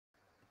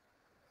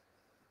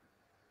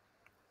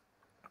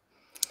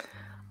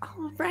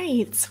All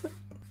right.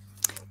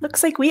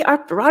 Looks like we are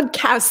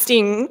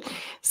broadcasting.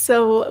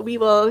 So we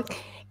will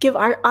give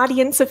our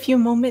audience a few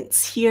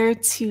moments here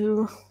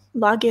to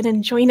log in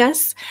and join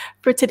us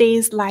for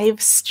today's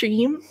live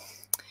stream.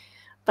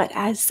 But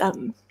as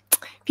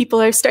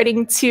people are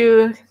starting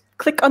to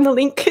click on the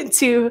link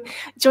to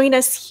join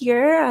us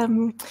here,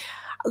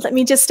 let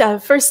me just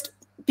first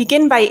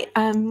begin by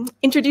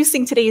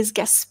introducing today's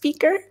guest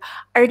speaker,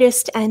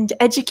 artist and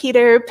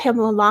educator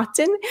Pamela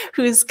Lawton,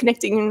 who's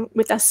connecting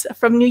with us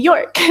from New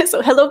York.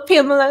 So hello,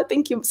 Pamela.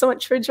 Thank you so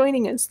much for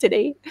joining us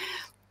today.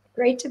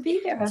 Great to be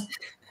here.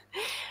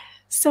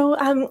 So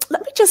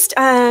let me just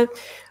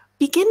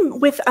begin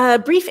with a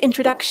brief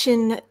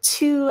introduction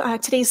to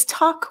today's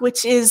talk,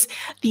 which is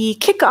the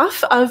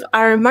kickoff of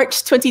our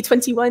March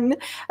 2021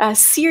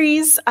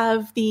 series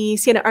of the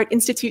Siena Art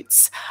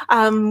Institute's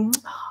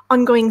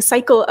ongoing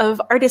cycle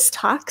of artist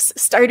talks,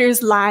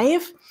 StARTers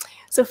Live.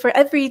 So for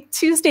every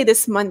Tuesday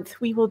this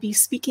month, we will be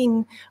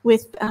speaking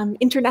with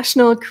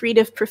international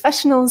creative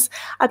professionals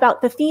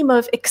about the theme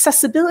of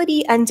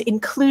accessibility and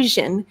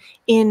inclusion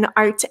in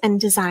art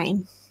and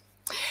design.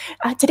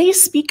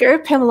 Today's speaker,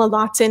 Pamela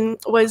Lawton,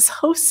 was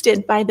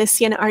hosted by the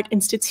Siena Art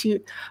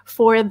Institute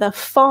for the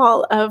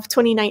fall of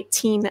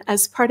 2019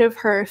 as part of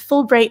her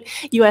Fulbright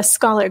U.S.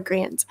 Scholar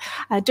Grant.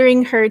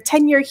 During her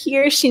tenure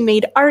here, she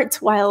made art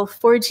while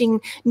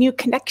forging new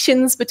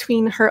connections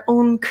between her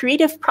own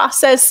creative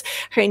process,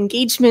 her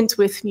engagement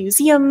with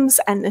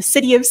museums and the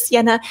city of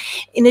Siena.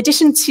 In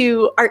addition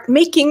to art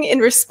making in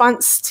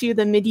response to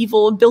the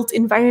medieval built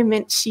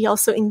environment, she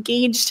also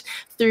engaged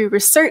through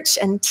research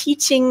and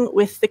teaching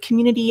with the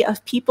community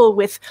of people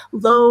with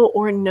low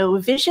or no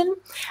vision,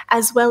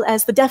 as well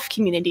as the deaf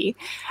community.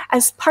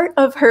 As part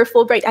of her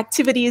Fulbright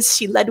activities,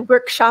 she led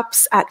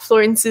workshops at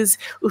Florence's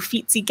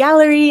Uffizi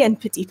Gallery and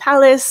Pitti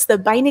Palace, the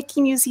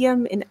Beinecke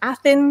Museum in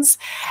Athens,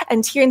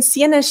 and here in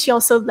Siena, she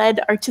also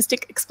led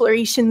artistic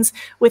explorations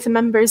with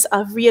members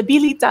of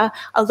Rehabilita,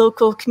 a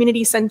local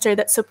community center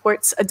that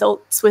supports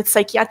adults with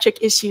psychiatric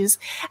issues,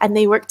 and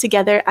they work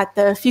together at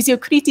the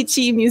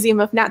Fisiocritici Museum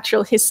of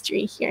Natural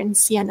History here in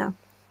Siena.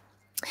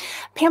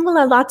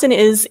 Pamela Lawton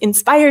is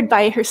inspired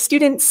by her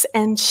students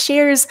and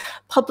shares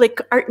public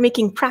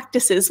art-making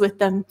practices with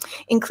them,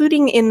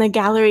 including in the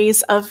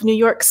galleries of New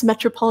York's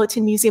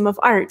Metropolitan Museum of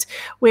Art,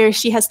 where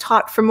she has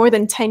taught for more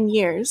than 10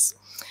 years.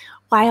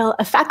 While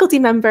a faculty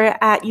member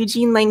at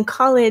Eugene Lang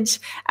College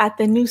at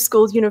the New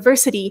School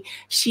University,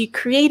 she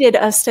created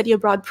a study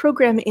abroad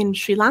program in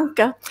Sri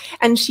Lanka,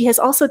 and she has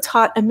also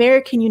taught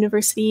American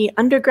University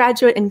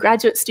undergraduate and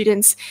graduate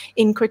students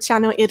in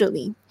Corciano,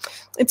 Italy.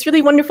 It's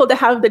really wonderful to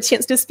have the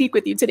chance to speak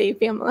with you today,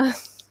 Pamela.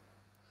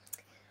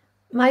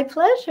 My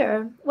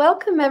pleasure.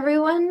 Welcome,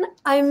 everyone.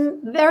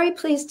 I'm very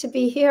pleased to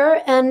be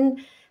here,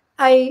 and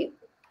I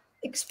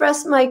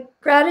express my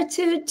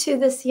gratitude to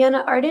the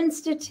Siena Art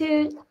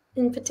Institute,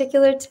 in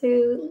particular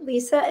to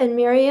Lisa and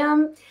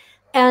Miriam,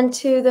 and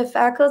to the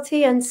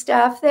faculty and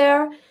staff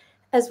there,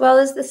 as well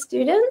as the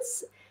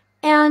students.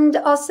 And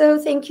also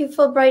thank you,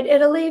 Fulbright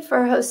Italy,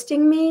 for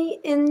hosting me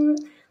in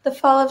the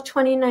fall of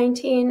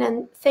 2019.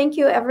 And thank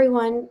you,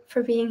 everyone,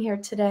 for being here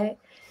today.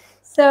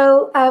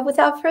 So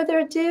without further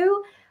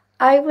ado,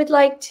 I would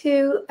like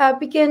to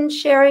begin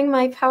sharing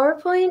my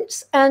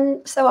PowerPoint.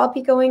 And so I'll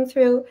be going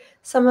through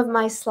some of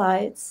my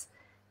slides.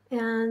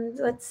 And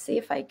let's see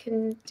if I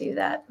can do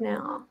that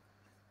now.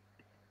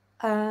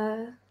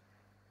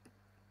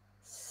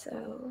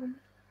 So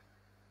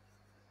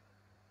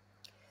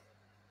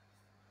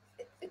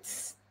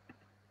it's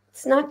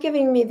not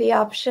giving me the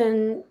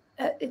option.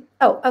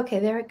 Oh, okay,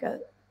 there it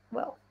goes.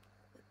 Well,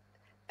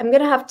 I'm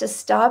going to have to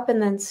stop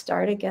and then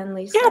start again,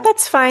 Lisa. Yeah,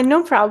 that's fine.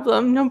 No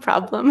problem. No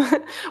problem.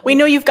 We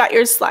know you've got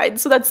your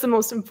slides, so that's the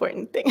most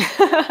important thing.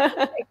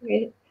 Okay,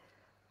 great.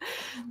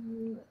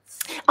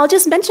 I'll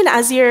just mention,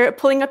 as you're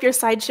pulling up your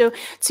slideshow,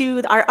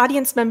 to our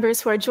audience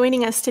members who are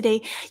joining us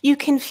today, you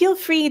can feel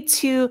free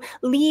to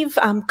leave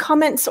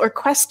comments or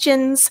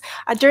questions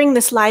during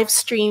this live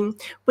stream,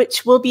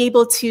 which we'll be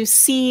able to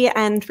see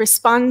and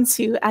respond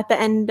to at the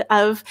end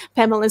of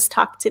Pamela's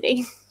talk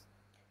today.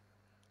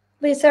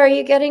 Lisa, are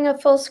you getting a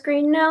full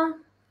screen now?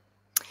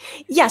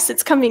 Yes,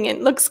 it's coming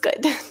in. Looks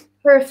good.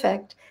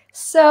 Perfect.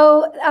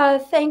 So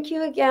thank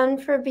you again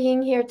for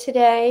being here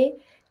today.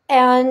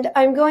 And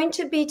I'm going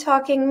to be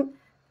talking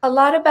a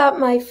lot about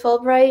my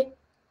Fulbright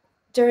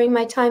during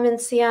my time in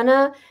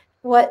Siena,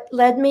 what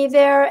led me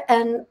there,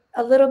 and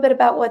a little bit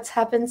about what's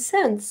happened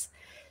since.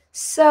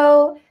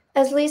 So,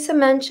 as Lisa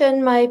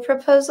mentioned, my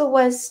proposal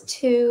was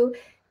to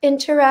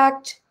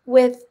interact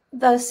with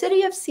the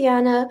city of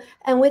Siena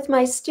and with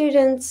my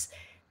students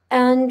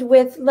and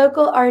with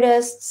local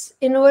artists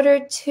in order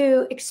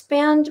to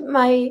expand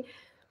my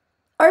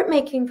art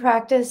making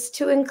practice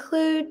to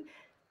include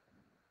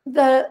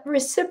the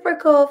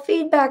reciprocal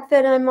feedback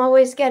that I'm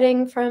always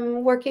getting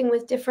from working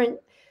with different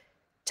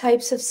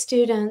types of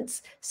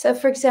students. So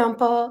for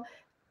example,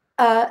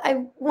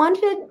 I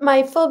wanted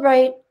my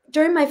Fulbright,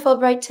 during my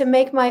Fulbright, to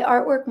make my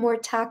artwork more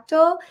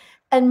tactile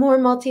and more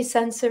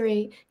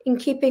multisensory, in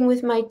keeping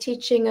with my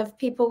teaching of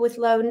people with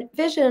low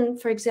vision,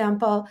 for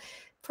example,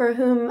 for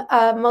whom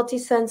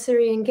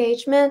multisensory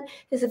engagement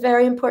is a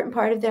very important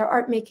part of their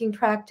art making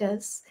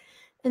practice.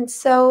 And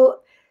so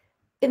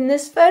in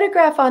this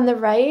photograph on the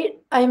right,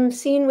 I'm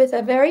seen with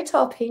a very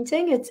tall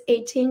painting. It's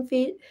 18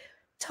 feet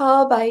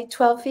tall by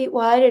 12 feet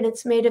wide, and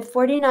it's made of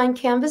 49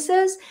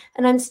 canvases,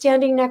 and I'm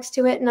standing next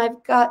to it, and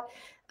I've got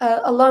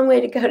a long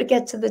way to go to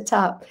get to the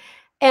top.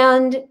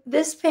 And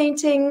this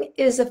painting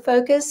is a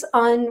focus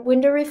on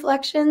window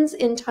reflections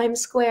in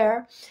Times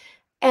Square.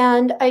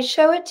 And I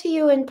show it to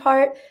you in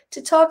part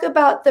to talk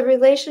about the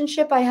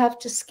relationship I have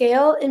to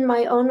scale in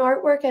my own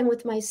artwork and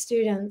with my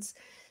students.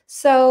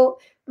 So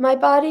my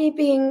body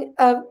being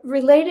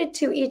related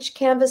to each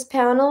canvas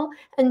panel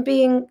and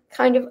being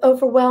kind of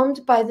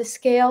overwhelmed by the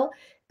scale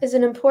is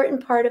an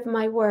important part of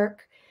my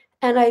work.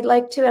 And I'd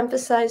like to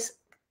emphasize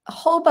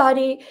whole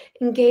body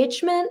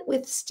engagement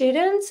with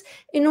students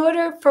in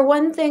order for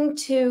one thing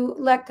to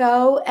let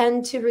go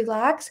and to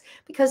relax,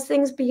 because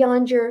things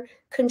beyond your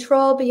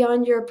control,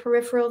 beyond your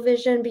peripheral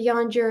vision,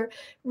 beyond your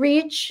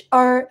reach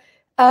are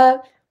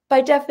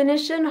by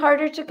definition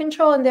harder to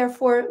control and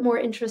therefore more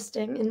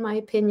interesting, in my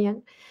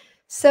opinion.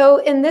 So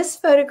in this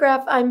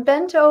photograph, I'm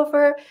bent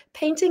over,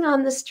 painting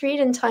on the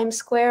street in Times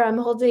Square. I'm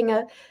holding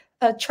a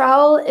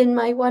trowel in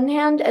my one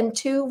hand and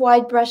two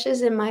wide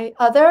brushes in my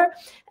other,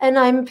 and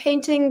I'm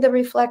painting the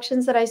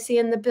reflections that I see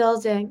in the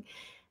building.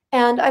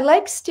 And I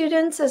like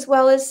students as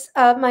well as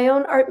my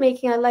own art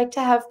making. I like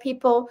to have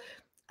people,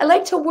 I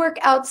like to work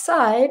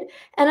outside,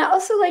 and I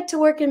also like to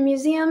work in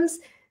museums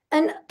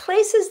and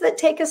places that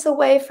take us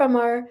away from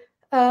our,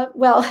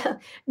 well,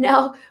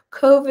 now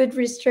COVID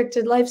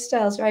restricted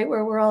lifestyles, right,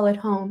 where we're all at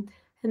home.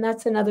 And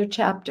that's another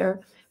chapter.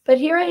 But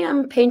here I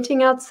am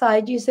painting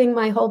outside using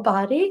my whole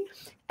body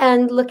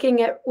and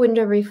looking at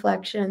window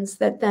reflections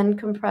that then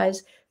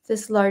comprise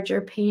this larger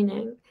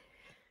painting.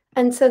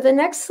 And so the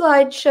next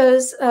slide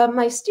shows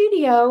my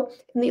studio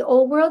in the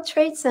Old World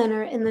Trade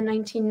Center in the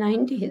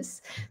 1990s.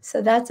 So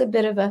that's a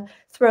bit of a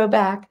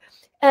throwback.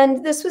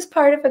 And this was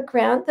part of a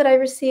grant that I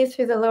received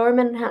through the Lower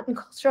Manhattan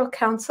Cultural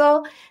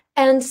Council.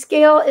 And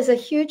scale is a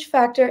huge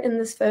factor in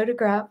this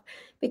photograph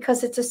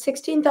because it's a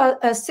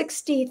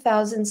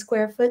 60,000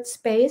 square foot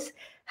space,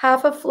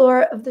 half a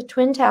floor of the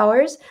Twin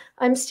Towers.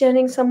 I'm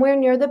standing somewhere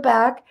near the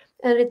back,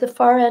 and at the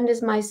far end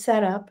is my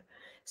setup.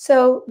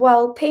 So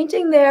while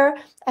painting there,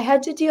 I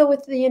had to deal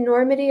with the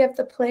enormity of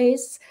the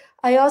place.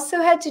 I also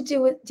had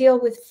to deal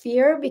with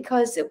fear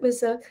because it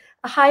was a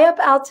high up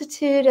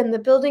altitude and the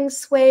building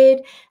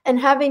swayed, and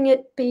having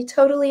it be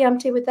totally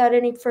empty without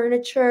any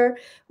furniture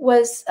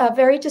was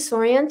very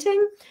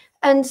disorienting.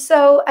 And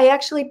so I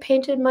actually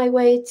painted my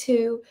way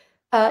to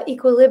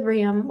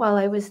equilibrium while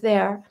I was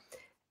there.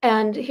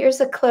 And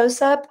here's a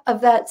close-up of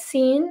that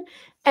scene.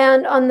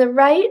 And on the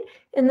right,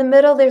 in the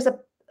middle, there's a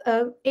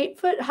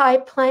 8-foot-high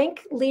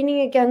plank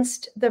leaning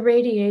against the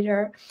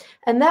radiator.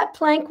 And that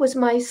plank was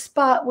my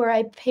spot where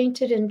I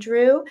painted and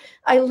drew.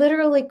 I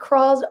literally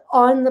crawled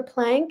on the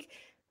plank.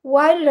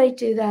 Why did I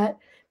do that?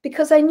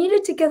 Because I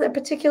needed to get a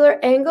particular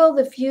angle,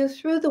 the view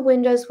through the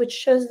windows, which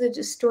shows the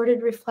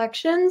distorted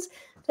reflections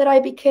that I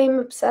became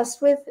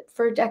obsessed with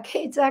for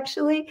decades,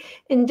 actually,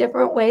 in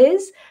different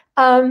ways.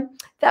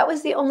 That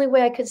was the only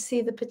way I could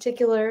see the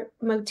particular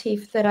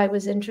motif that I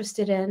was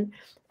interested in.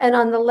 And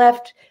on the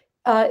left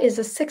is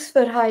a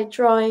 6-foot-high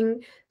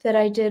drawing that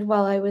I did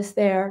while I was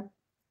there.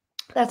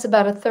 That's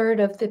about a third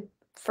of the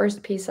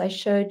first piece I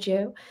showed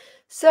you.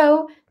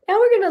 So now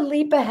we're going to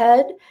leap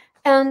ahead.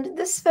 And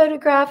this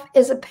photograph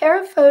is a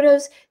pair of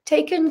photos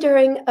taken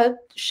during a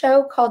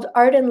show called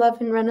Art and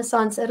Love in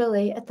Renaissance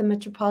Italy at the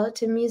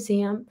Metropolitan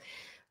Museum.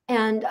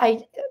 And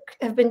I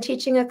have been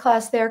teaching a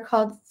class there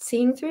called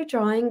Seeing Through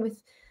Drawing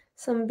with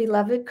some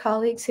beloved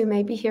colleagues who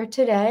may be here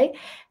today.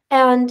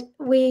 And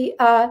we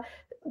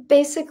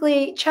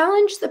basically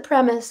challenge the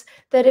premise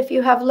that if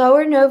you have low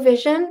or no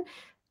vision,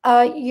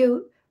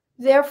 you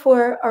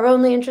therefore are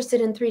only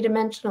interested in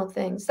three-dimensional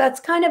things. That's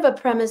kind of a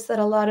premise that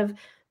a lot of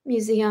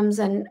museums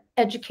and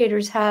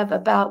educators have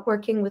about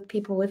working with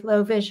people with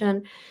low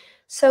vision.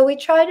 So we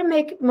try to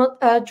make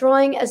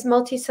drawing as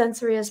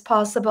multisensory as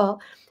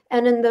possible.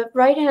 And in the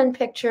right-hand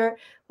picture,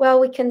 well,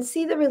 we can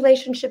see the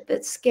relationship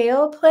that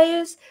scale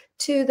plays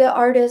to the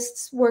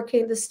artists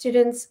working, the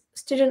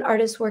student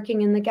artists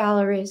working in the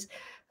galleries.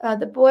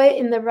 The boy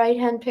in the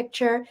right-hand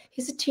picture,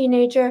 he's a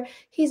teenager.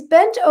 He's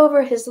bent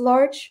over his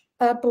large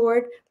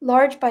board,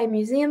 large by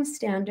museum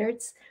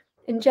standards.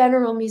 In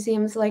general,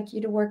 museums like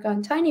you to work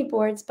on tiny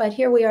boards, but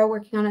here we are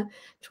working on a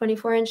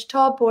 24-inch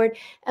tall board,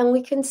 and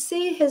we can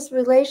see his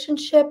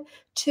relationship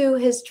to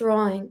his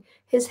drawing.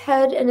 His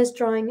head and his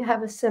drawing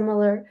have a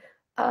similar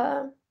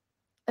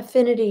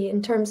affinity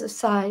in terms of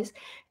size.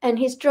 And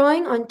he's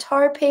drawing on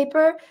tar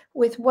paper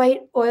with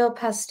white oil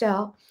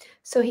pastel.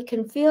 So he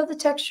can feel the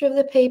texture of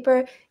the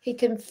paper. He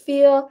can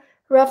feel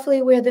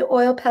roughly where the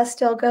oil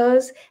pastel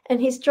goes. And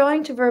he's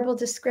drawing to verbal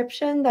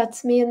description.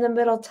 That's me in the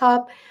middle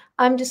top.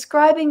 I'm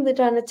describing the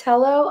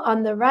Donatello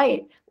on the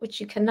right,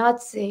 which you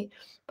cannot see.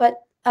 But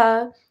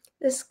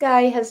this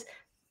guy has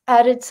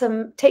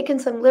taken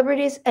some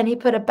liberties, and he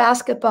put a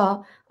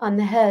basketball on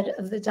the head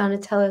of the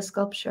Donatello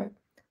sculpture.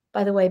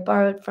 By the way,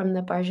 borrowed from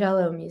the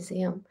Bargello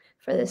Museum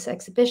for this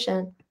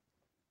exhibition.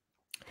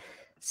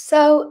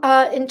 So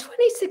in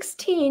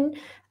 2016,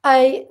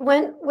 I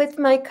went with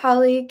my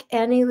colleague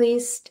Annie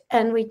Least,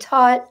 and we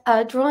taught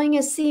Drawing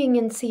as Seeing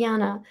in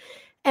Siena.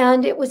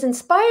 And it was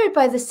inspired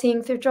by the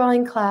Seeing Through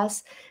Drawing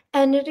class,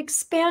 and it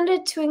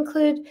expanded to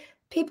include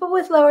people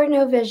with low or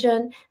no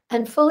vision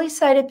and fully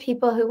sighted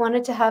people who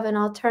wanted to have an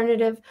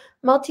alternative,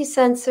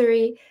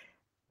 multisensory,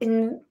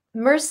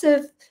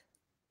 immersive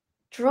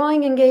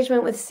drawing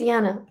engagement with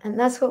Siena. And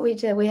that's what we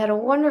did. We had a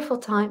wonderful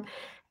time.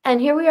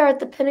 And here we are at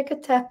the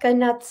Pinacoteca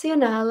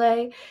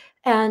Nazionale,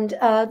 and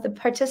the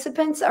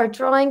participants are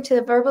drawing to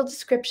the verbal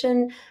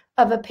description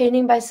of a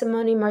painting by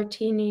Simone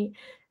Martini,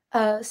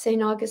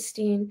 St.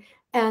 Augustine.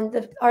 And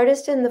the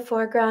artist in the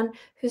foreground,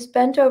 who's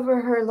bent over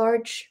her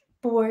large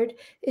board,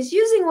 is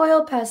using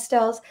oil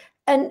pastels,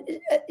 and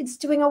it's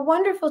doing a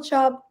wonderful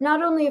job,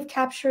 not only of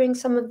capturing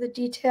some of the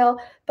detail,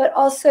 but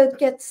also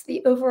gets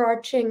the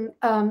overarching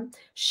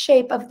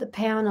shape of the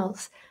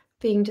panels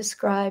being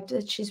described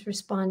that she's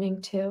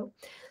responding to.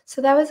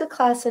 So that was a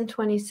class in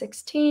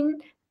 2016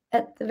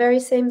 at the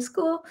very same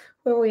school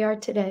where we are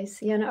today,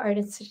 Siena Art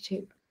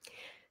Institute.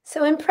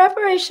 So in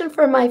preparation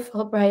for my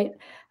Fulbright,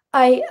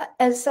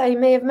 as I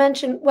may have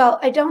mentioned, well,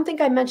 I don't think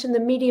I mentioned the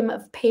medium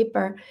of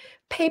paper.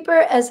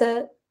 Paper as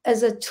a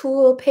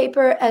tool,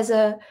 paper as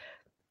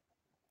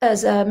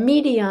a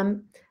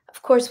medium.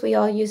 Of course, we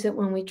all use it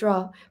when we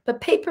draw,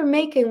 but paper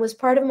making was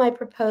part of my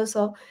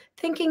proposal,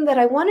 thinking that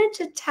I wanted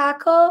to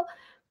tackle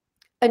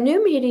a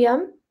new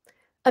medium,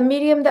 a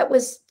medium that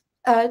was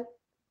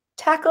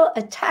tackle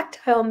a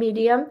tactile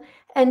medium.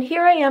 And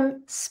here I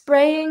am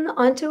spraying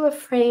onto a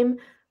frame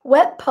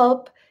wet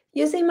pulp,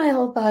 using my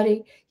whole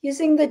body,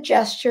 using the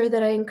gesture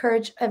that I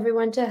encourage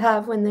everyone to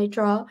have when they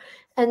draw,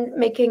 and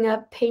making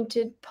a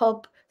painted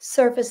pulp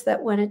surface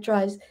that when it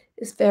dries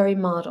is very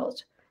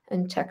mottled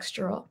and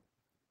textural.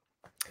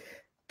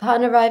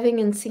 Upon arriving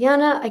in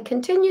Siena, I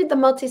continued the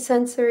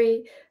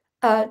multisensory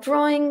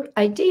drawing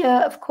idea,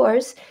 of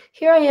course.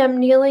 Here I am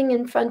kneeling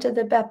in front of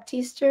the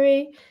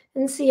Baptistery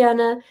in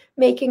Siena,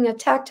 making a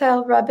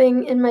tactile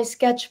rubbing in my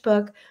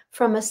sketchbook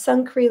from a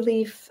sunk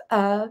relief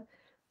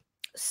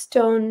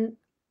stone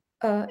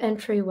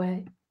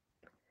entryway.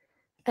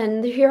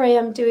 And here I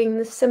am doing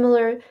the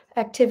similar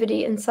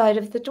activity inside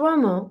of the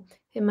Duomo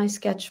in my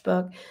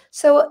sketchbook.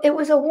 So it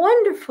was a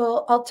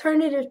wonderful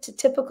alternative to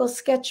typical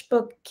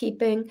sketchbook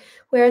keeping,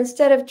 where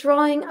instead of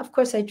drawing, of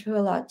course I drew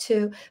a lot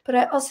too, but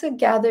I also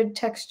gathered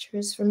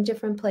textures from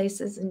different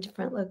places and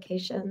different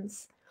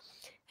locations.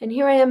 And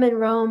here I am in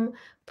Rome,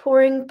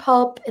 pouring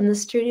pulp in the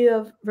studio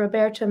of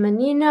Roberto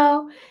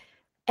Menino,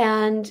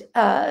 and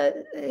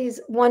he's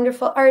a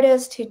wonderful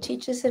artist who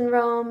teaches in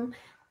Rome.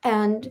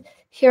 And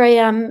here I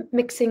am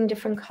mixing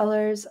different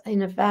colors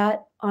in a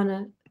vat on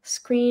a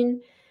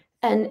screen.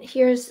 And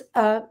here's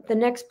the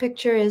next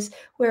picture is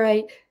where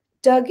I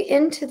dug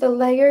into the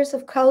layers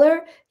of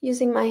color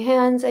using my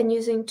hands and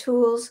using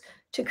tools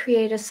to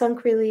create a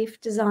sunk relief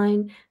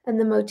design. And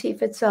the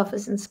motif itself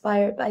is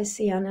inspired by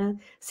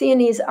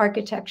Sienese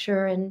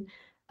architecture and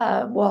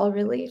wall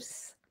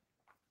reliefs.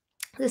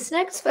 This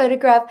next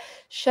photograph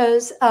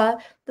shows the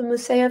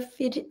Museo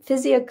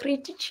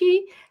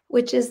Fisiacritici,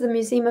 which is the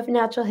Museum of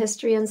Natural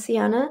History in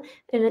Siena,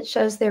 and it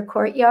shows their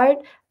courtyard,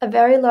 a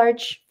very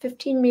large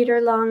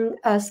 15-meter-long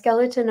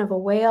skeleton of a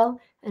whale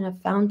and a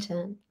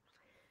fountain.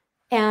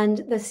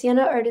 And the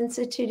Siena Art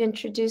Institute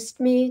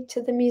introduced me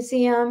to the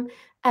museum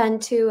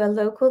and to a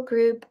local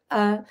group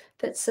that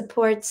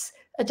supports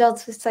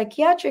adults with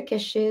psychiatric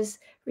issues,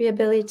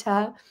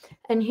 Rehabilita.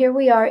 And here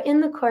we are in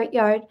the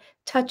courtyard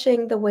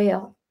touching the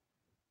whale.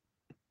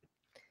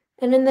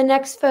 And in the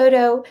next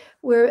photo,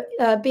 we're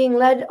being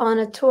led on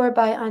a tour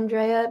by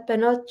Andrea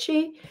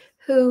Benocci,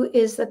 who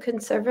is the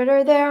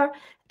conservator there.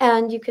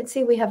 And you can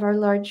see we have our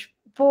large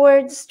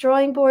boards,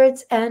 drawing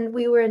boards, and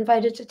we were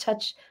invited to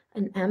touch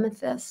an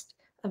amethyst,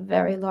 a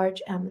very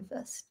large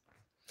amethyst.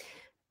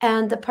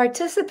 And the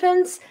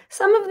participants,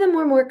 some of them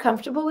were more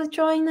comfortable with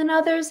drawing than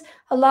others.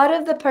 A lot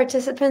of the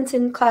participants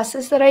in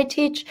classes that I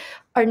teach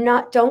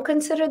don't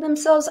consider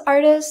themselves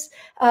artists.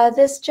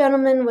 This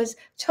gentleman was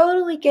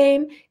totally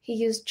game. He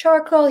used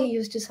charcoal, he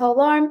used his whole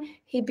arm.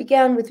 He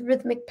began with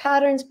rhythmic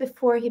patterns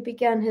before he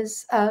began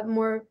his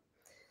more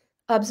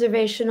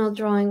observational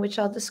drawing, which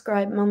I'll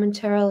describe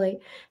momentarily.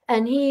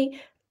 And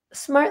he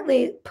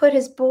smartly put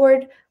his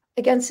board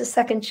against a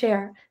second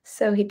chair,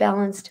 so he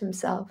balanced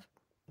himself.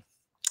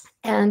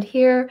 And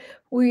here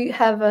we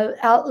have an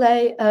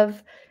outlay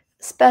of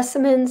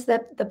specimens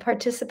that the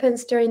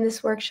participants during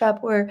this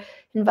workshop were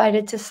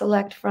invited to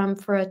select from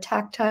for a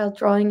tactile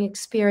drawing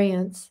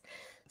experience.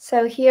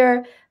 So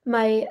here,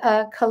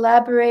 my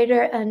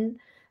collaborator and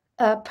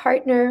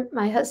partner,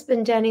 my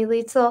husband, Danny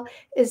Lietzel,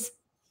 is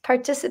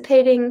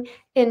participating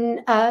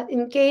in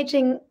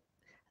engaging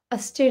a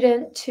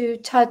student to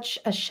touch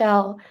a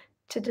shell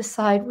to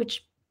decide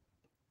which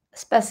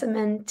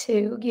specimen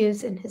to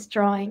use in his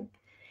drawing.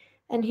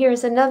 And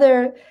here's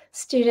another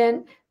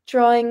student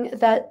drawing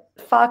that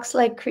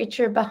fox-like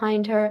creature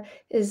behind her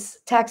is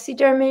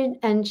taxidermied,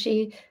 and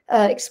she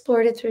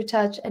explored it through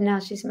touch, and now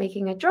she's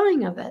making a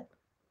drawing of it.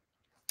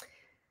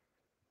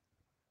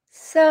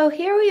 So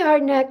here we are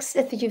next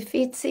at the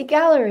Uffizi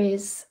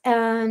Galleries,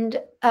 and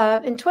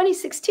in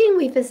 2016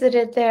 we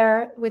visited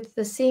there with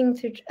the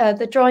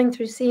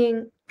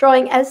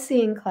drawing as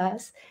seeing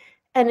class,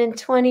 and in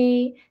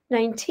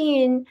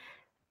 2019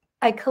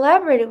 I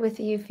collaborated with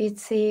the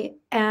Uffizi,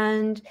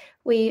 and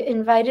we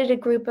invited a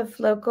group of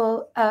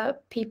local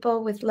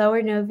people with low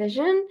or no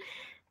vision,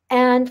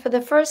 and for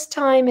the first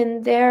time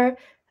in their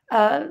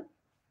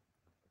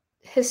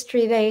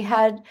history, they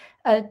had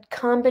a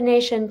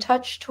combination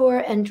touch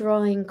tour and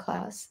drawing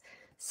class.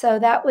 So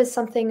that was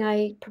something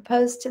I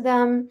proposed to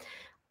them.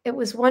 It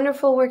was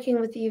wonderful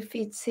working with the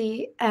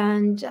Uffizi,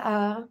 and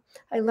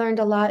I learned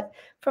a lot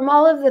from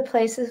all of the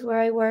places where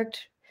I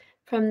worked,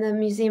 from the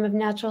Museum of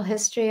Natural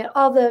History, and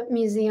all the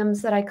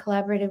museums that I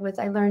collaborated with.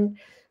 I learned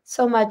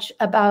so much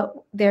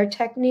about their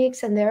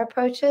techniques and their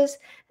approaches,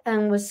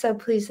 and was so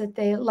pleased that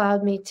they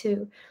allowed me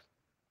to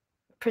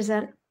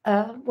present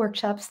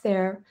workshops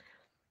there,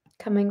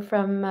 coming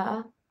from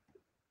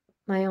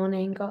my own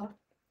angle.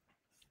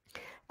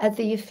 At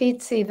the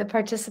Uffizi, the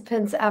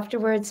participants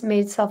afterwards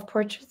made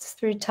self-portraits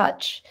through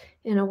touch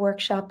in a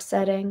workshop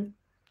setting.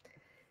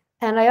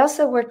 And I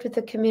also worked with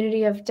the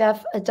community of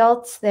deaf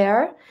adults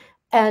there.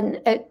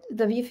 And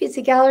the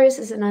Uffizi Galleries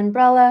is an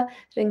umbrella.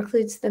 It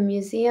includes the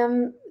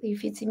museum, the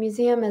Uffizi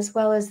Museum, as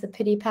well as the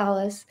Pitti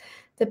Palace.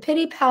 The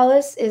Pitti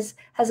Palace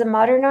has a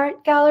modern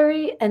art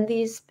gallery, and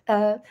this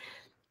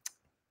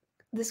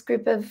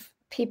group of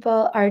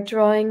people are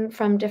drawing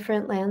from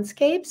different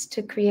landscapes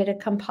to create a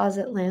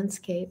composite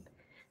landscape.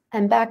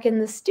 And back in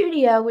the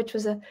studio, which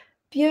was a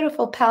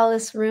beautiful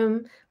palace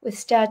room with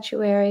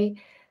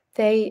statuary,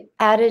 they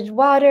added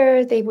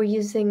water. They were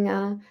using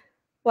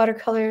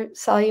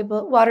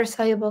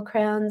water-soluble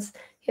crayons.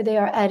 Here they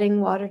are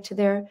adding water to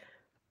their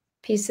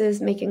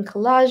pieces, making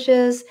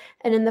collages.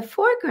 And in the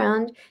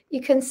foreground,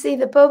 you can see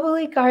the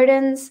Boboli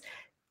Gardens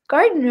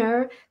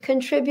gardener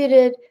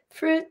contributed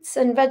fruits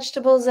and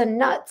vegetables and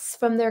nuts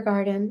from their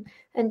garden.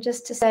 And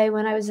just to say,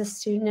 when I was a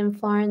student in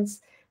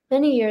Florence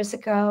many years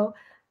ago,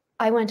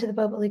 I went to the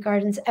Boboli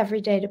Gardens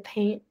every day to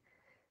paint.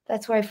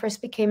 That's where I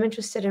first became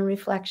interested in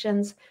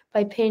reflections,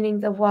 by painting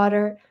the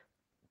water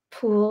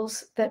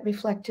pools that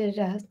reflected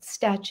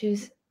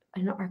statues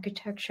and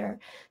architecture.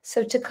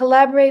 So to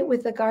collaborate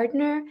with the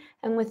gardener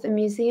and with the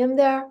museum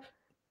there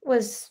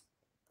was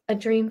a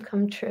dream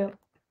come true.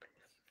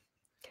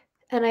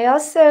 And I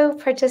also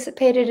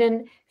participated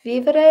in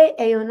Vivere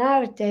e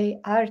un'arte,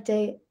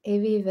 arte e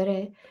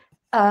vivere,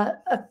 a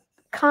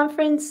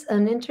conference,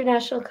 an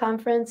international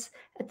conference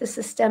at the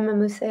Sistema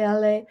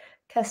Museale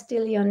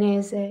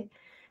Castiglionese.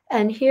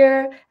 And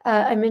here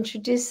I'm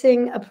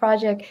introducing a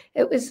project.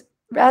 It was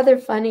rather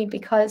funny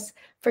because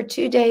for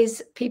 2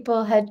 days,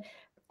 people had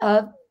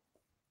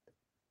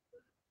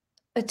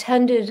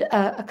attended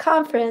a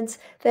conference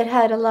that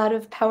had a lot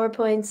of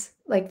PowerPoints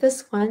like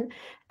this one.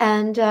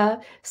 And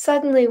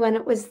suddenly, when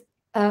it was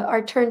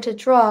our turn to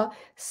draw,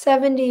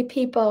 70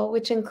 people,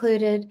 which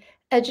included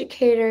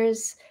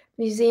educators,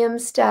 museum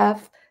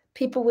staff,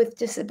 people with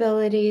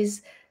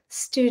disabilities,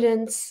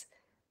 students,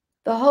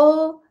 the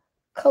whole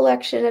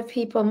collection of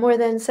people, more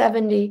than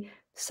 70,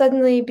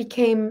 suddenly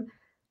became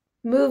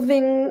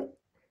moving,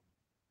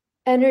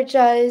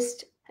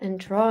 energized, and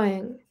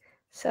drawing.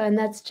 And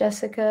that's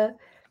Jessica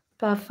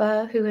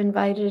Buffa, who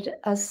invited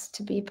us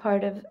to be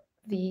part of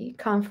the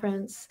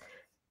conference.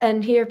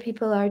 And here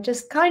people are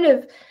just kind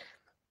of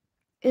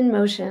in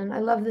motion. I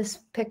love this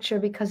picture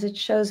because it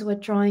shows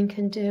what drawing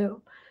can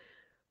do.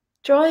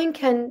 Drawing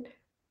can,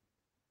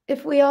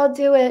 if we all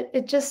do it,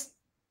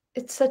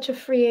 it's such a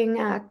freeing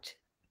act.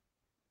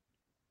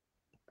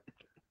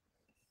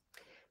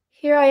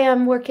 Here I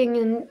am working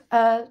in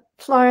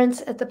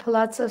Florence at the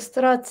Palazzo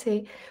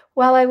Strozzi.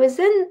 While I was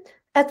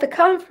at the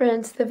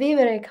conference, the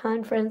Vivere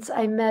conference,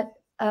 I met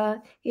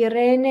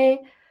Irene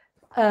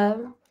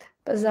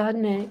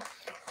Balzane,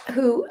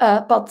 who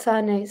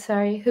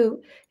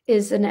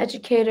is an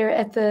educator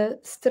at the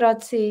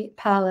Strozzi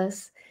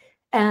Palace.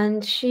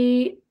 And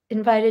she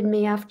invited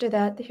me after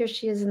that, here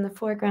she is in the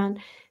foreground,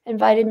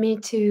 invited me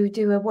to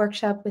do a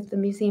workshop with the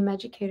museum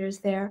educators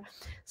there.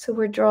 So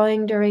we're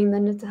drawing during the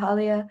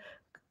Natalia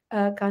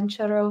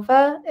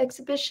Goncharova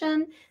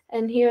exhibition,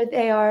 and here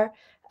they are,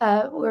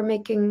 we're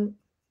making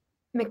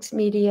mixed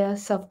media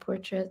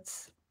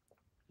self-portraits.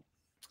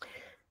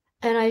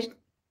 And I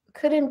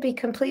couldn't be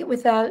complete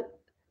without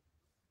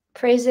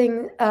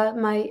praising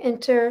my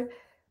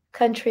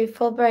inter-country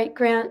Fulbright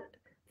grant,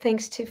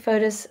 thanks to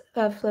Fotis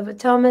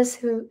Flavotomas,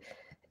 who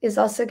is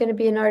also going to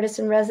be an artist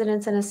in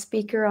residence and a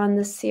speaker on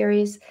this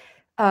series.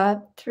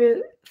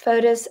 Through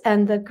Fotis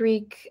and the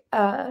Greek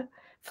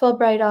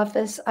Fulbright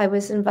office, I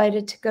was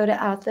invited to go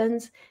to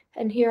Athens,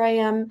 and here I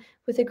am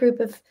with a group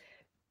of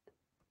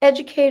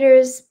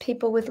educators,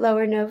 people with low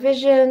or no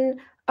vision,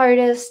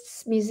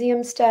 artists,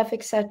 museum staff,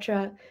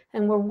 etc.,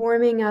 and we're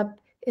warming up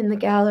in the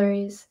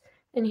galleries.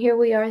 And here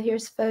we are,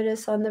 here's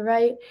photos on the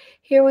right.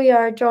 Here we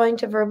are drawing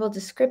to verbal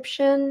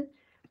description.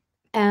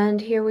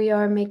 And here we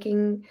are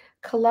making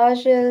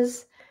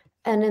collages.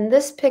 And in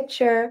this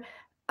picture,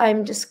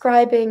 I'm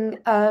describing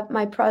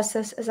my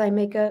process as I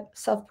make a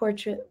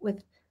self-portrait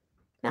with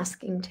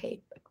masking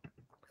tape,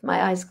 with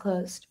my eyes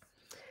closed,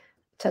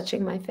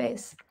 touching my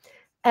face.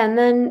 And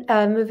then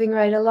moving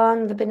right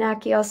along, the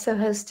Benaki also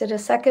hosted a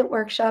second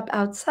workshop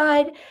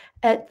outside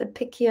at the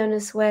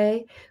Piccionis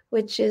Way,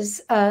 which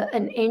is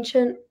an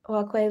ancient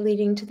walkway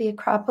leading to the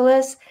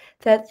Acropolis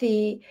that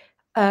the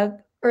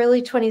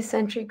early 20th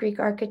century Greek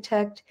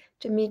architect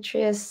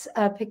Demetrius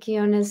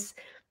Piccionis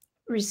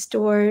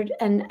restored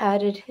and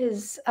added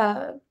his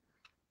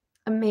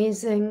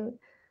amazing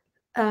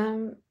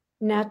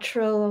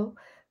natural,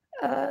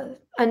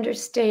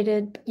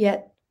 understated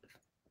yet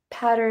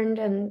patterned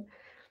and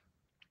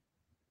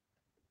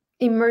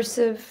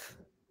immersive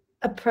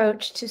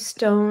approach to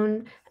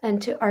stone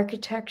and to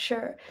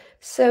architecture.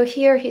 So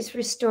here he's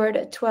restored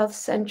a 12th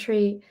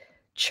century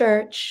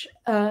church,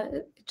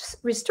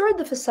 restored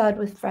the facade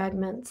with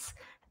fragments.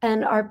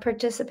 And our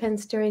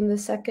participants during the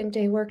second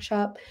day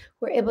workshop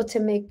were able to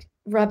make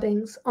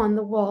rubbings on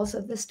the walls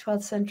of this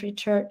 12th century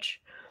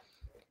church.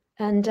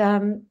 And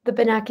the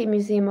Benaki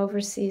Museum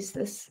oversees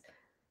this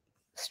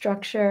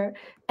structure.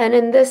 And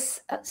in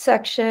this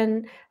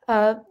section,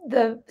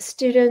 the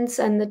students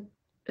and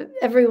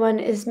everyone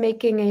is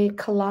making a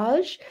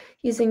collage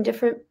using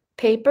different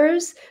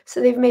papers.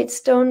 So they've made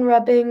stone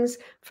rubbings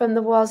from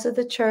the walls of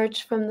the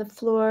church, from the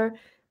floor,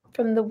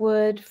 from the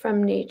wood,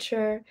 from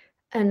nature,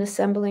 and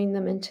assembling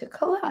them into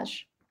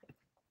collage.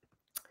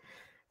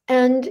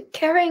 And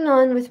carrying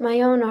on with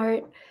my own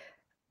art,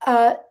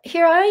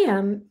 here I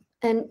am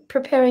and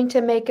preparing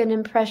to make an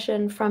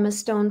impression from a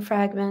stone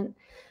fragment.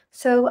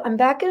 So I'm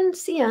back in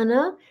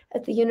Siena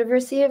at the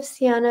University of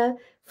Siena,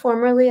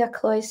 formerly a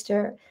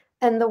cloister,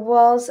 and the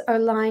walls are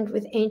lined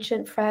with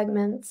ancient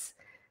fragments.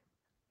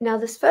 Now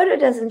this photo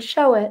doesn't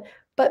show it,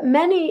 but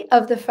many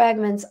of the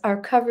fragments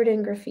are covered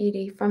in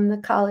graffiti from the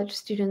college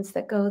students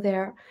that go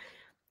there.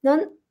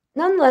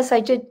 Nonetheless, I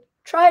did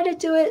try to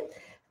do it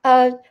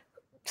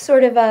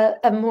sort of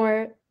a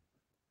more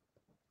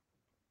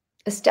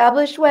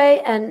established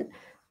way, and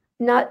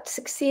not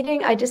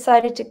succeeding, I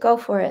decided to go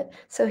for it.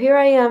 So here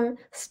I am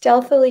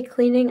stealthily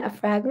cleaning a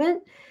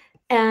fragment,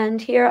 and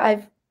here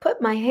I've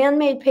put my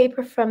handmade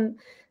paper from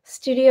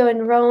studio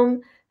in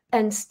Rome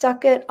and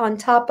stuck it on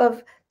top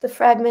of the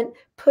fragment,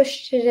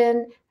 pushed it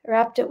in,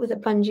 wrapped it with a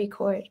bungee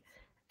cord.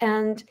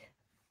 And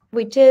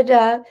we did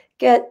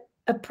get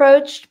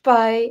approached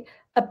by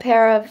a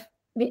pair of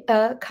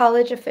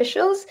college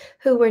officials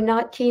who were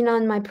not keen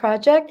on my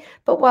project,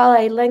 but while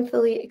I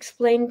lengthily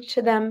explained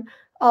to them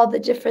all the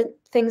different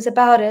things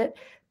about it,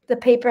 the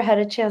paper had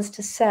a chance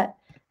to set,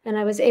 and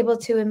I was able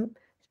to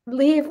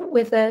leave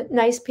with a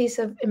nice piece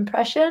of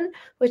impression,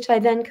 which I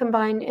then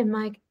combined in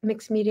my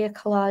mixed media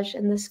collage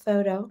in this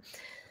photo.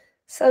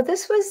 So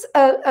this was,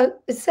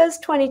 it says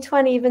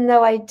 2020, even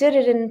though I did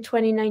it in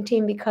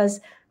 2019 because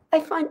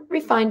I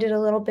refined it a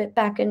little bit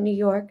back in New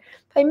York.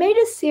 I made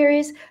a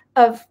series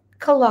of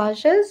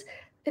collages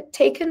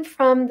taken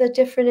from the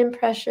different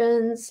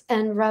impressions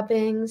and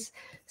rubbings.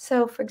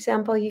 So for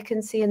example, you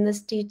can see in this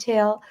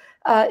detail,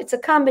 it's a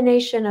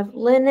combination of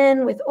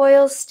linen with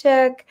oil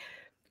stick,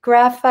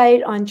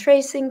 graphite on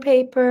tracing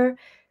paper,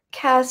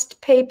 cast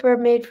paper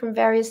made from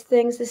various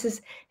things. This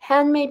is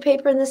handmade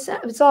paper in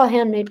it's all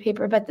handmade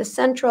paper, but the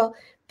central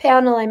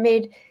panel I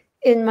made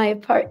in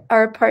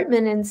our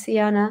apartment in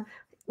Siena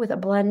with a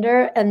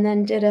blender, and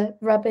then did a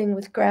rubbing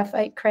with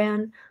graphite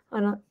crayon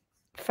on a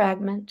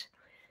fragment.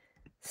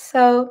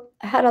 So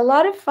I had a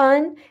lot of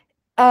fun.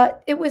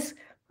 It was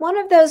one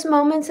of those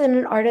moments in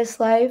an artist's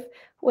life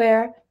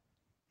where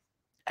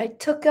I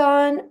took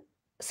on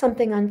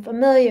something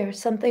unfamiliar,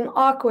 something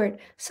awkward,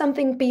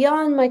 something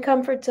beyond my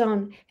comfort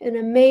zone in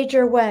a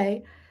major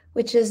way,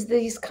 which is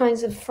these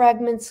kinds of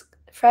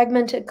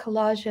fragmented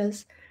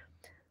collages.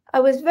 I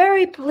was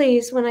very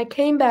pleased when I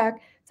came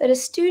back that a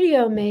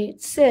studio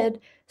mate, Sid,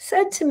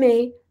 said to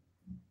me,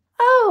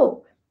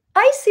 "Oh,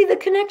 I see the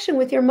connection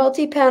with your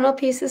multi-panel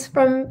pieces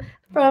from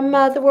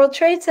the World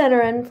Trade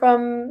Center and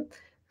from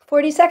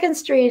 42nd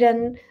Street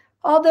and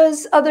all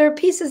those other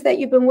pieces that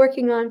you've been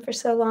working on for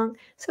so long."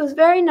 So it was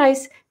very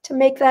nice to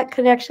make that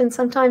connection.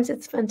 Sometimes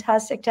it's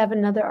fantastic to have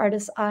another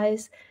artist's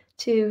eyes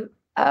to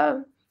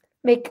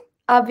make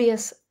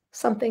obvious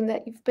something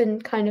that you've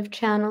been kind of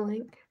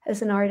channeling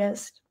as an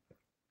artist.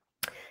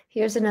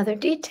 Here's another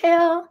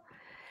detail.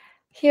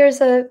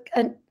 Here's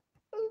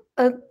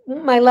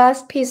my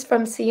last piece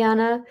from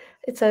Siena.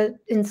 It's a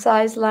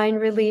in-size line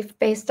relief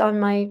based on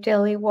my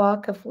daily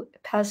walk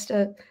past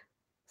a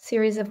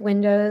series of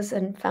windows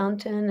and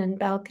fountain and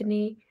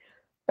balcony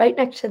right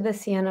next to the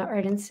Siena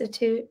Art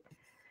Institute.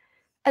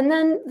 And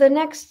then the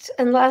next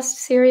and last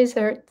series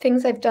are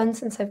things I've done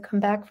since I've come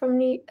back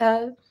from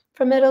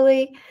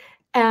Italy,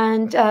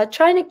 and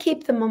trying to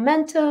keep the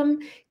momentum,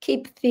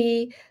 keep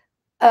the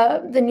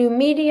new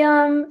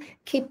medium,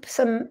 keep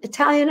some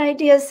Italian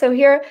ideas. So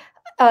here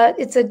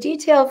it's a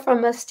detail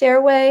from a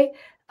stairway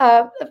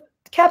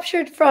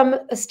captured from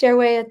a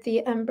stairway at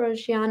the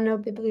Ambrosiano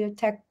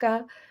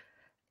Biblioteca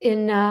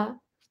in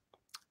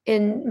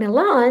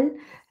Milan,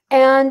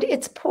 and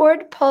it's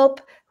poured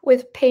pulp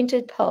with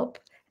painted pulp.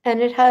 And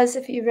it has,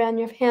 if you ran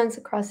your hands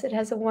across it,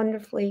 has a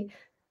wonderfully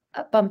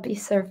bumpy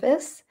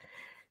surface.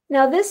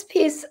 Now, this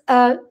piece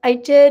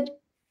I did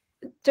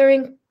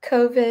during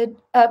COVID,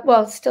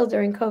 well, still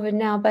during COVID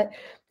now, but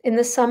in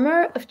the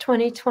summer of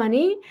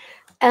 2020.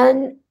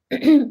 And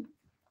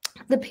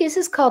the piece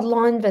is called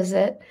Lawn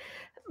Visit.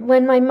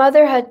 When my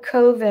mother had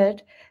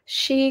COVID,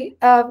 she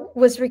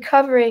was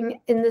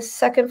recovering in the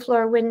second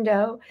floor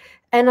window,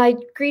 and I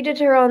greeted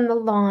her on the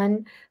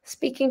lawn,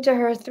 speaking to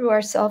her through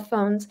our cell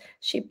phones.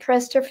 She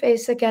pressed her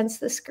face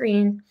against the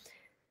screen.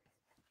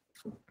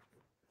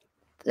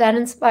 That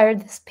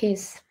inspired this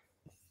piece.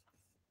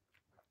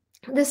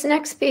 This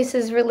next piece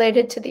is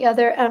related to the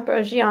other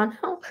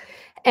Ambrosiano,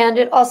 and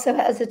it also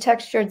has a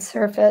textured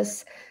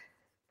surface.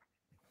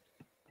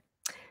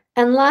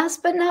 And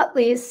last but not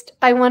least,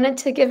 I wanted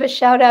to give a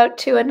shout out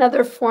to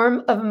another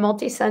form of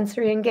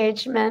multisensory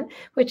engagement,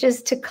 which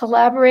is to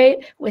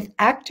collaborate with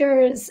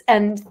actors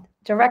and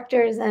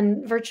directors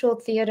and virtual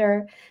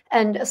theater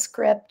and a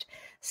script.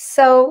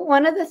 So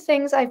one of the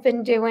things I've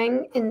been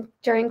doing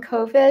during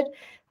COVID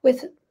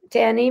with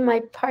Danny,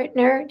 my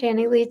partner,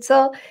 Danny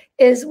Lietzel,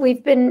 is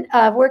we've been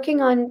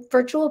working on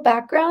virtual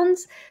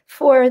backgrounds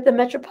for the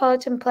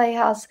Metropolitan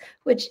Playhouse,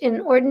 which in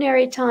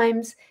ordinary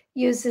times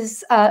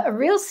uses a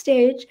real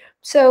stage.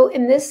 So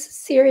in this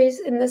series,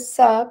 in this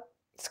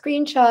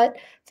screenshot,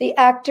 the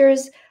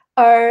actors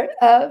are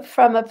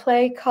from a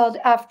play called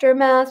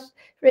Aftermath,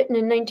 written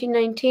in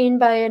 1919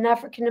 by an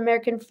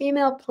African-American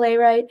female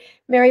playwright,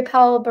 Mary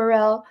Powell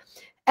Burrell.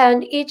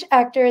 And each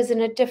actor is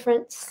in a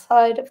different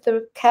side of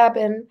the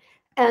cabin.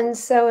 And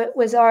so it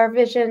was our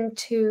vision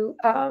to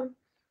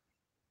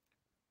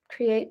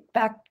create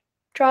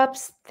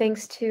backdrops,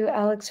 thanks to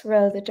Alex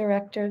Rowe, the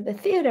director of the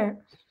theater.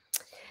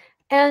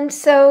 And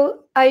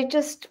so I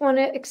just want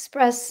to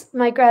express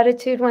my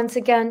gratitude once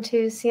again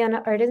to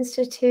Siena Art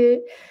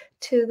Institute,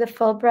 to the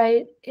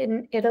Fulbright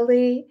in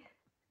Italy,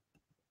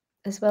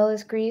 as well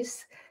as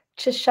Greece,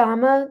 to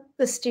Shama,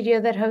 the studio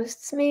that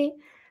hosts me,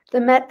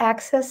 the Met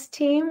Access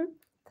team,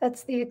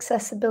 that's the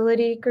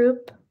accessibility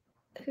group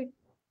who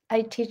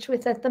I teach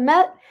with at the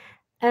Met,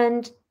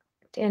 and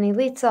Danny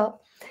Lietzel.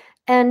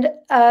 And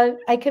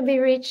I can be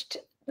reached,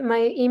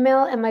 my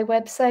email and my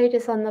website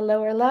is on the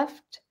lower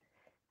left.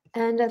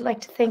 And I'd like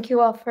to thank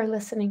you all for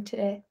listening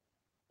today.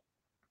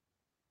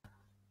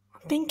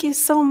 Thank you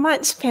so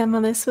much,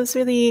 Pamela. This was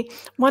really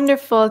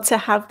wonderful to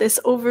have this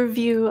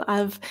overview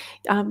of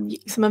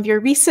some of your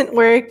recent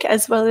work,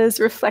 as well as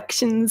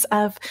reflections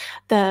of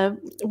the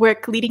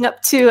work leading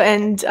up to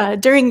and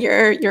during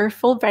your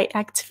Fulbright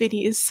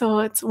activities. So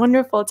it's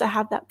wonderful to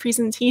have that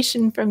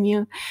presentation from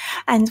you.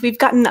 And we've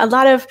gotten a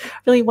lot of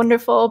really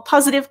wonderful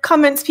positive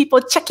comments, people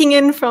checking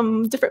in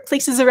from different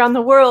places around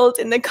the world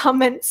in the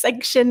comment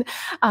section.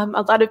 A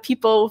lot of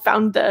people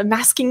found the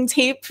masking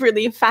tape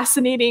really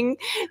fascinating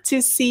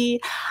to see.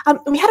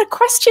 We had a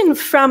question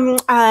from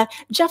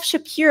Jeff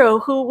Shapiro,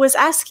 who was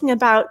asking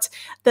about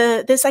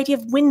this idea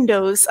of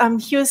windows.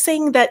 He was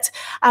saying that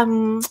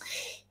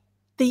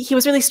he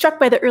was really struck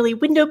by the early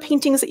window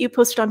paintings that you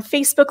posted on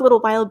Facebook a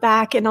little while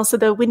back, and also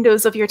the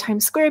windows of your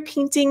Times Square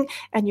painting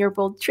and your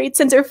World Trade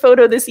Center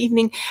photo this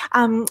evening.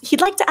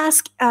 He'd like to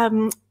ask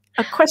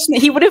a question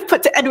that he would have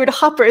put to Edward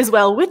Hopper as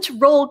well. Which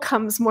role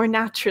comes more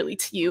naturally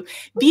to you?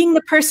 Being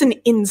the person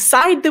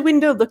inside the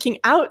window looking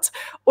out,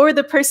 or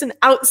the person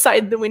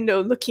outside the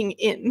window looking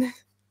in?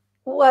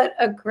 What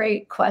a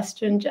great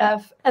question,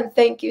 Jeff. And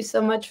thank you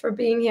so much for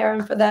being here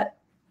and for that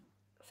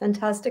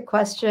fantastic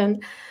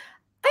question.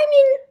 I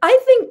mean, I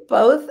think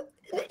both.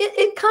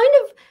 It kind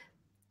of,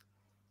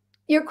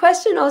 your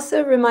question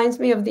also reminds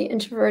me of the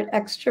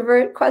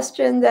introvert-extrovert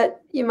question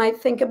that you might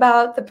think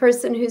about, the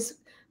person who's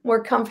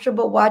more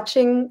comfortable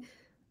watching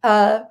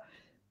the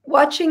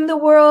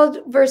world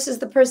versus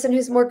the person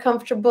who's more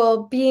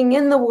comfortable being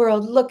in the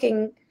world,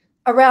 looking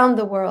around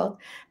the world.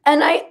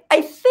 And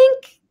I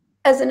think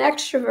as an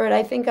extrovert,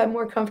 I think I'm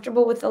more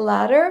comfortable with the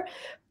latter,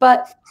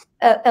 but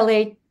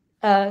L-A-T-T-E-R.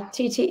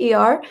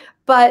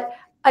 But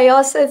I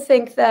also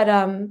think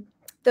that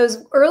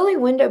those early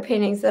window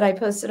paintings that I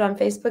posted on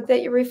Facebook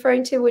that you're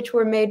referring to, which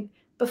were made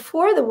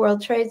before the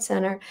World Trade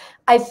Center,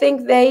 I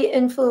think they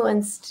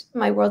influenced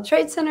my World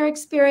Trade Center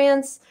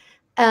experience.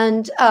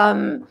 And,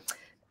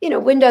 you know,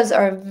 windows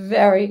are a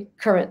very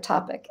current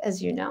topic,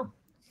 as you know.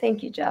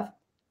 Thank you, Jeff.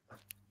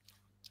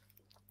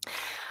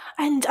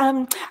 And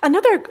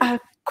another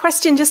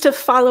question, just to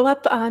follow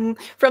up on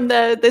from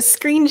the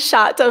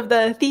screenshot of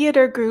the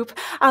theater group.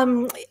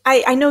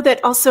 I know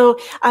that also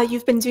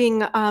you've been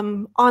doing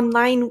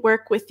online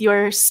work with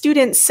your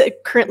students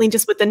currently,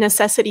 just with the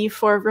necessity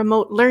for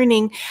remote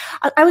learning.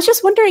 I was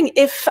just wondering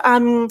if,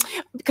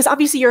 because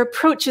obviously your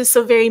approach is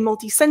so very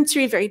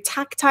multisensory, very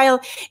tactile,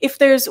 if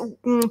there's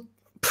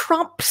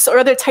prompts or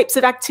other types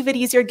of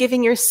activities you're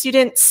giving your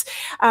students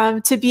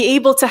to be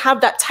able to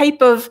have that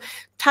type of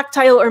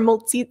tactile or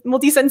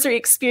multisensory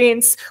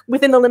experience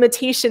within the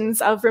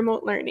limitations of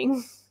remote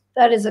learning?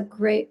 That is a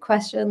great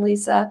question,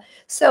 Lisa.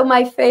 So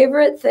my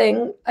favorite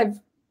thing,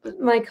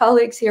 my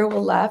colleagues here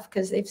will laugh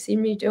because they've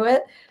seen me do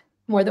it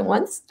more than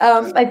once.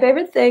 My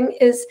favorite thing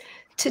is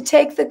to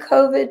take the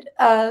COVID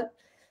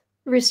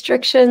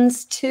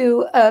restrictions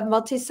to a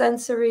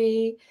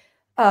multisensory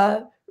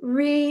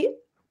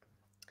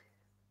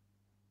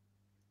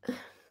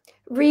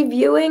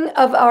reviewing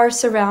of our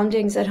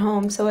surroundings at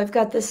home. So I've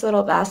got this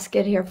little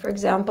basket here, for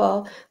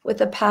example,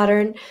 with a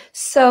pattern.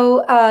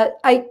 So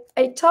I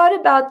taught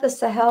about the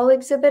Sahel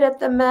exhibit at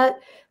the Met,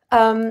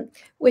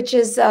 which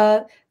is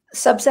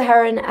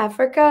sub-Saharan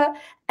Africa.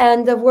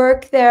 And the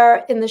work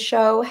there in the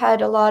show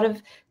had a lot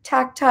of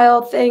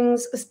tactile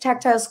things,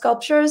 tactile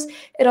sculptures.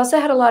 It also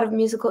had a lot of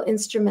musical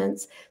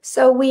instruments.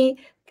 So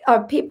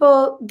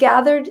people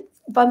gathered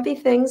bumpy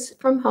things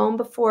from home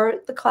before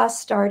the class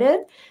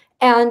started,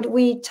 and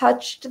we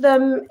touched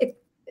them,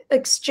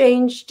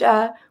 exchanged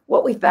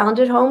what we found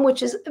at home,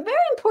 which is a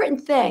very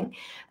important thing.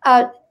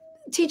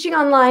 Teaching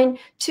online,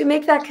 to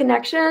make that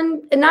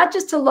connection, and not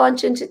just to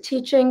launch into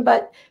teaching,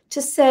 but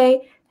to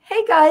say,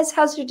 hey guys,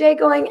 how's your day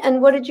going?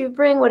 And what did you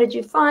bring? What did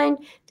you find?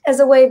 As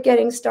a way of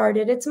getting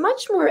started. It's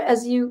much more,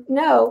 as you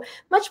know,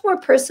 much more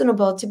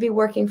personable to be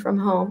working from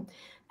home.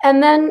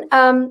 And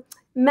then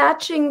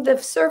matching the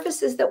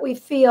surfaces that we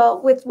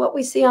feel with what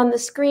we see on the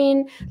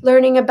screen,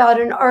 learning about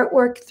an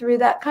artwork through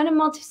that kind of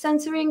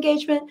multisensory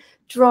engagement,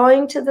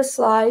 drawing to the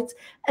slides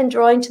and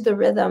drawing to the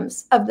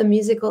rhythms of the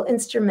musical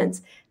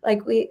instruments.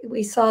 Like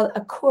we saw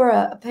a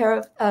kora, a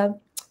pair of,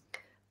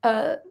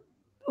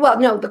 well,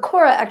 no, the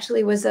kora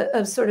actually was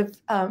a sort of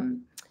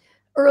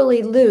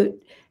early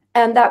lute,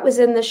 and that was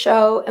in the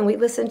show, and we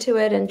listened to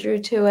it and drew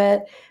to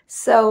it.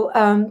 So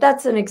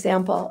that's an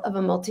example of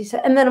a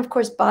multi-set. And then, of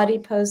course, body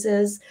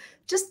poses,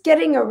 just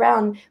getting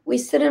around. We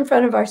sit in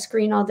front of our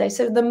screen all day,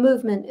 so the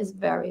movement is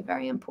very,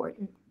 very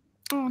important.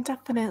 Oh,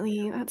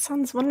 definitely. That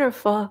sounds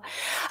wonderful.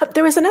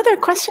 There was another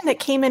question that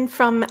came in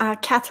from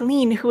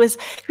Kathleen, who was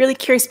really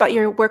curious about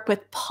your work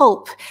with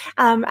pulp,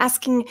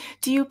 asking,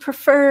 do you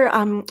prefer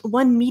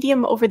one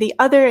medium over the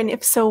other? And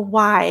if so,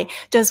 why?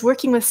 Does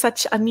working with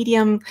such a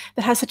medium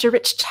that has such a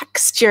rich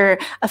texture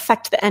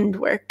affect the end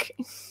work?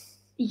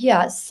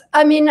 Yes.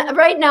 I mean,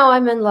 right now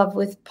I'm in love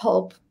with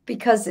pulp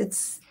because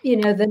it's, you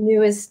know, the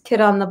newest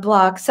kid on the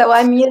block. So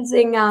I'm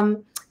using,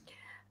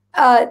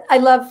 I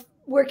love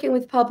working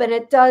with pulp, and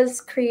it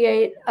does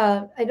create,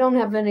 I don't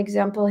have an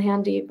example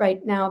handy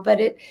right now, but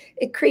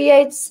it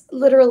creates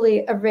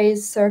literally a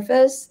raised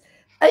surface.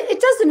 It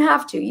doesn't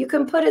have to. You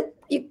can put it,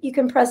 you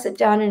can press it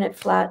down and it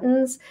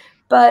flattens.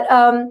 But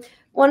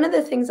one of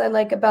the things I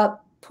like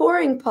about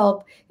pouring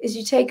pulp is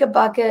you take a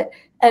bucket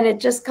and it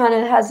just kind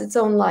of has its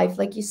own life,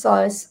 like you saw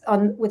us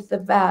on with the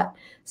vat.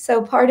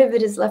 So part of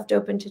it is left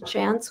open to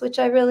chance, which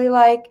I really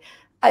like.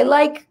 I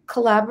like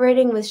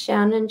collaborating with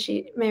Shannon.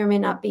 She may or may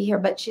not be here,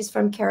 but she's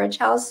from Carriage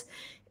House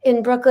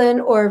in Brooklyn,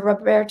 or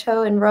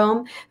Roberto in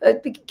Rome,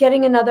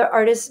 getting another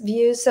artist's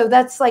view. So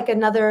that's like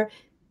another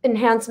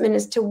enhancement,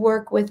 is to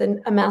work with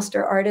a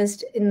master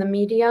artist in the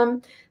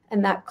medium.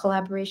 And that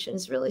collaboration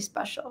is really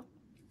special.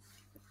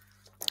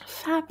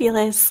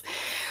 Fabulous.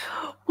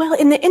 Well,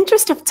 in the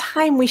interest of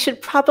time, we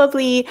should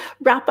probably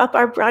wrap up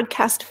our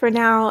broadcast for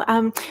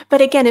now.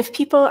 But again, if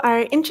people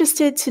are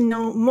interested to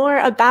know more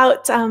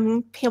about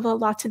Pamela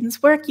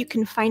Lawton's work, you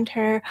can find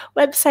her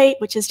website,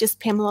 which is just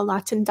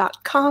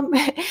PamelaLawton.com.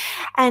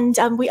 And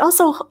we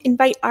also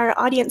invite our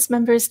audience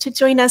members to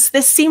join us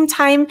this same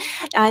time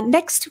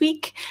next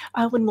week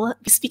when we'll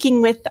be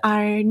speaking with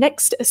our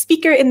next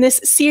speaker in this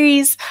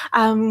series,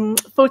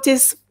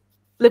 Fotis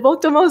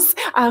Libotomos,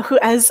 who,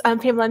 as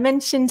Pamela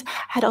mentioned,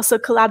 had also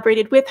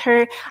collaborated with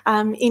her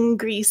in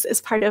Greece as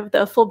part of the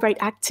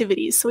Fulbright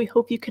activities. So we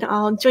hope you can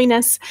all join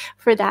us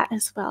for that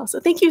as well.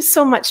 So thank you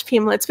so much,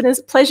 Pamela. It's been a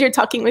pleasure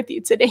talking with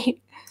you today.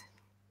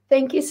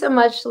 Thank you so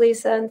much,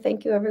 Lisa, and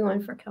thank you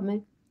everyone for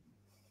coming.